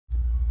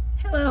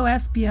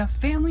SBF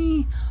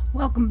family,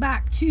 welcome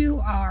back to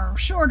our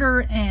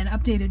shorter and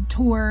updated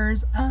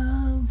tours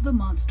of the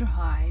Monster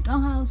High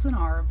dollhouse in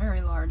our very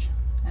large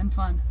and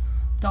fun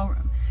doll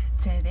room.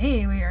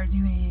 Today we are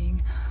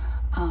doing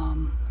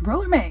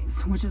Roller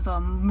Maze, which is a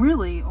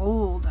really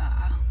old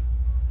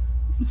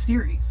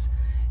series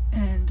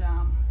and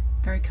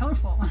very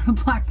colorful. The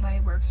black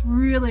light works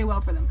really well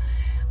for them.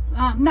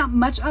 Not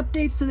much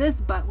updates to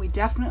this, but we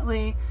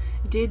definitely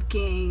did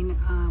gain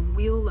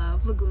Wheel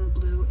Love, Lagoona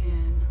Blue,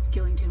 and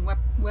Gillington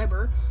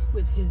Weber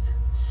with his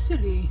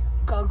silly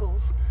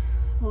goggles.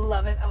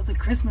 Love it. That was a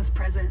Christmas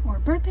present or a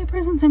birthday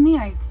present to me,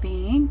 I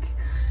think,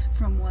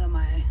 from one of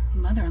my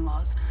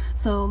mother-in-laws.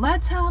 So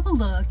let's have a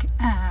look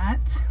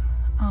at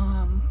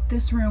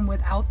this room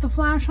without the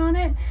flash on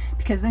it,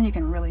 because then you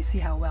can really see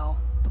how well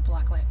the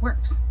black light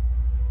works.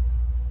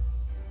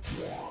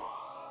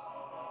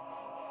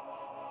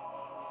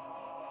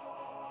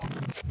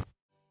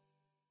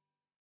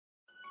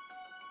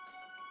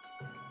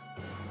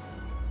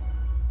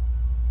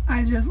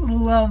 I just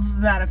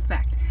love that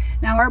effect.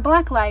 Now our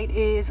black light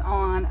is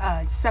on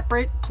a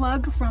separate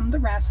plug from the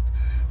rest,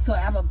 so I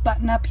have a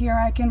button up here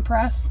I can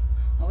press.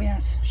 Oh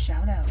yes,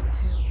 shout out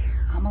to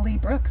Amelie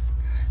Brooks.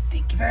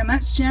 Thank you very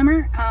much,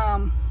 Jammer.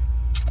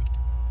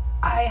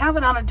 I have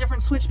it on a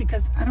different switch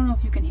because I don't know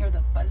if you can hear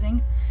the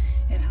buzzing.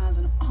 It has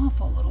an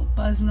awful little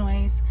buzz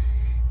noise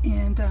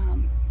and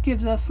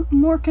gives us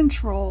more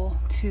control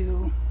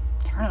to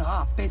turn it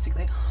off,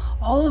 basically.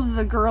 All of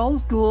the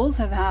ghouls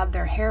have had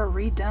their hair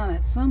redone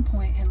at some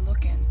point and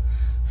looking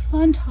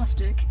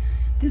fantastic.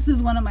 This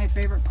is one of my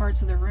favorite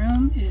parts of the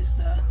room, is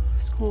the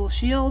school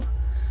shield.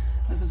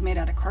 It was made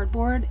out of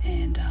cardboard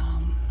and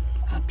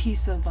a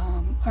piece of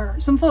or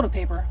some photo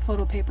paper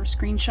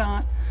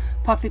screenshot,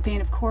 puffy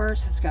paint, of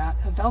course. It's got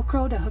a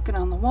velcro to hook it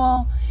on the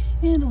wall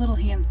and a little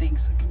hand thing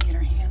so it can be in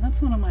her hand.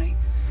 That's one of my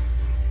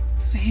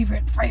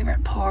favorite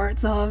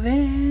parts of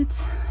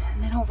it.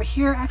 And then over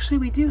here, actually,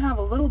 we do have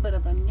a little bit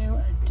of a new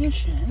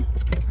addition,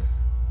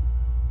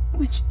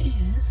 which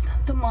is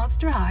the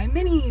Monster High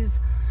minis.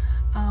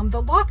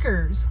 The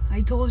lockers.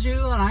 I told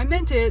you, and I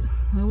meant it.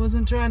 I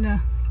wasn't trying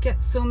to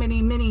get so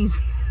many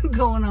minis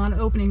going on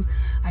openings.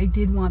 I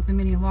did want the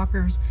mini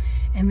lockers,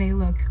 and they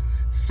look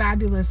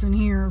fabulous in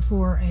here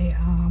for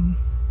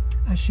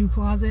a shoe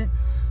closet,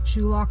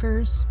 shoe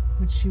lockers,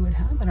 which you would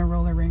have in a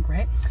roller rink,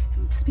 right?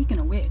 And speaking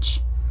of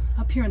which,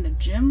 up here in the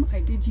gym,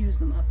 I did use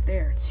them up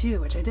there too,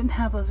 which I didn't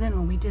have those in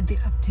when we did the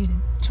updated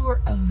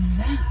tour of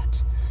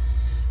that.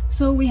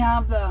 So we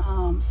have the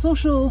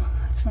social,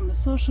 it's from the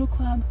social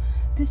club.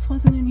 This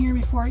wasn't in here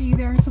before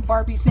either. It's a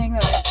Barbie thing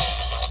that I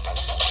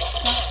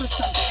got for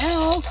something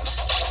else,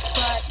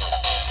 but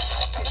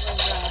it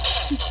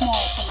was too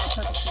small for my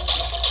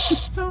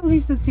purposes. So at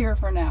least it's here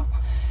for now.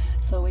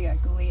 So we got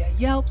Ghoulia,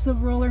 Yelps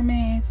of Roller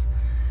Maze,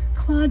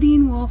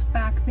 Clawdeen Wolf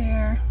back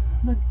there,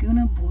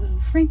 Lagoona Blue,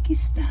 Frankie,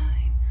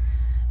 Stein,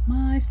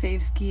 my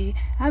fave ski,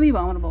 Abbey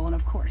Bominable, and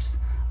of course,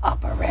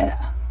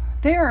 Operetta.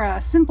 They are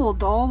a simple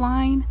doll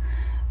line,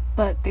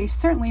 but they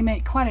certainly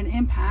make quite an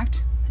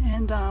impact.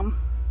 And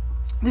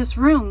this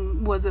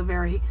room was a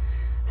very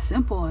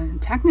simple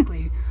and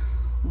technically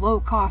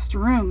low-cost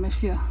room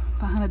if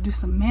I had to do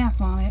some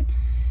math on it.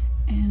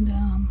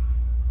 And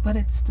but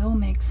it still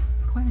makes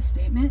quite a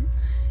statement,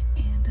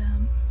 and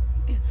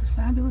it's a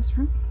fabulous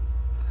room.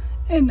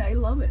 And I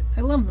love it.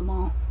 I love them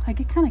all. I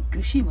get kind of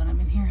gushy when I'm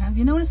in here. Have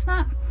you noticed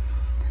that?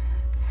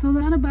 So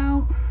that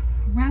about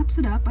wraps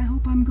it up. I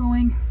hope I'm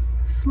going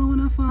slow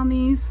enough on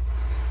these.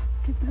 Let's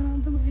get that out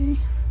of the way.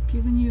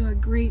 Giving you a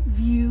great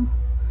view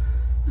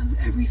of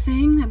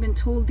everything. I've been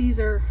told these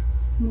are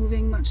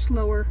moving much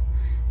slower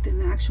than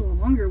the actual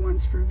longer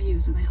ones for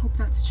views, and I hope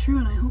that's true,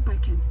 and I hope I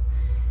can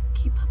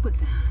keep up with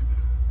that.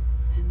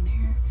 And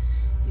there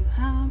you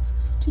have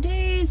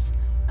today's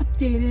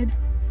updated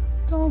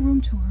doll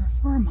room tour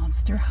for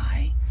Monster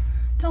High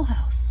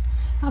dollhouse.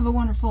 Have a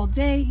wonderful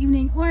day,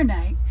 evening, or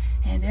night.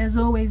 And as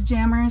always,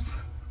 Jammers,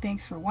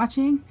 thanks for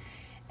watching,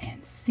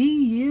 and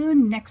see you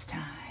next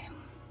time.